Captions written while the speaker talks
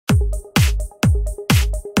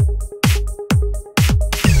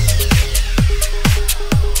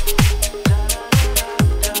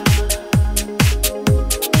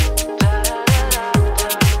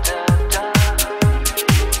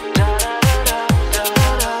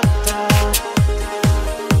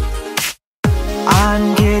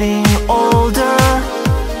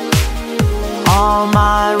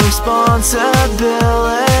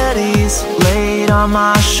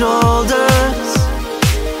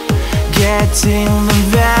getting the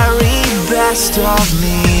very best of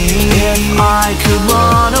me. If I could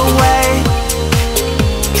run away,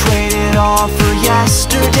 trade it all for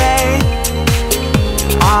yesterday,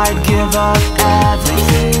 I'd give up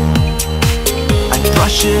everything, I'd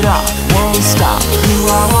brush it off, won't stop who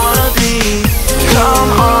I wanna be.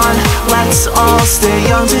 Come on, let's all stay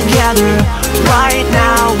young together. Right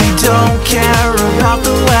now we don't care about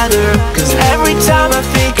the weather, 'cause every time I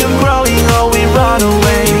think I'm growing, oh, we run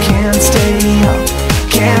away. Can't stay young,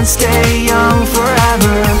 can't stay young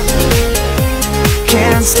forever.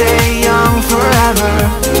 Can't stay young forever.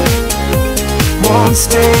 Won't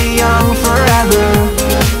stay young forever.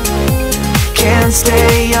 Can't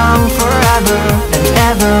stay young forever and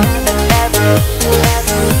ever and ever and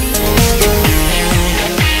ever.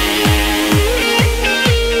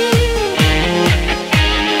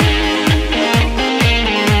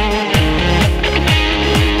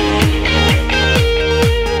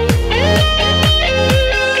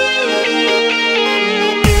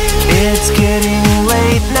 It's getting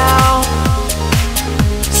late now,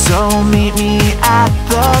 so meet me at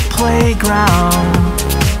the playground.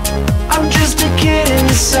 I'm just a kid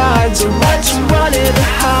inside, so let's run and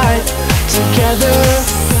hide together.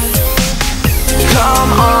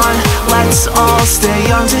 Come on, let's all stay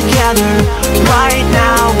young together. Right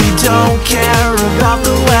now we don't care about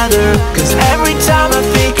the weather, 'cause every time I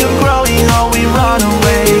think I'm growing, oh, we run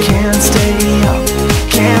away. Can't stay young,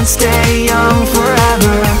 can't stay young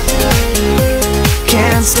forever.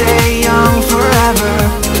 Can't stay young forever.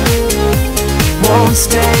 Won't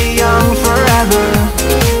stay young forever.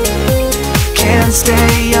 Can't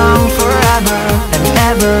stay young forever and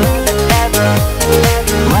ever and ever and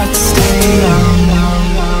ever. Let's stay young.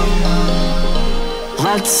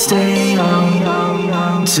 Let's stay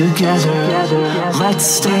young together. Let's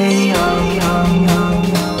stay young.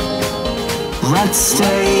 Let's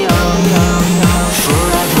stay young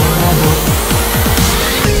forever.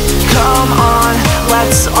 Come on,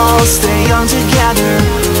 let's all stay young together.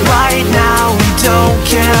 Right now we don't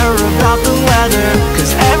care about the weather,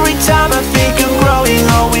 'cause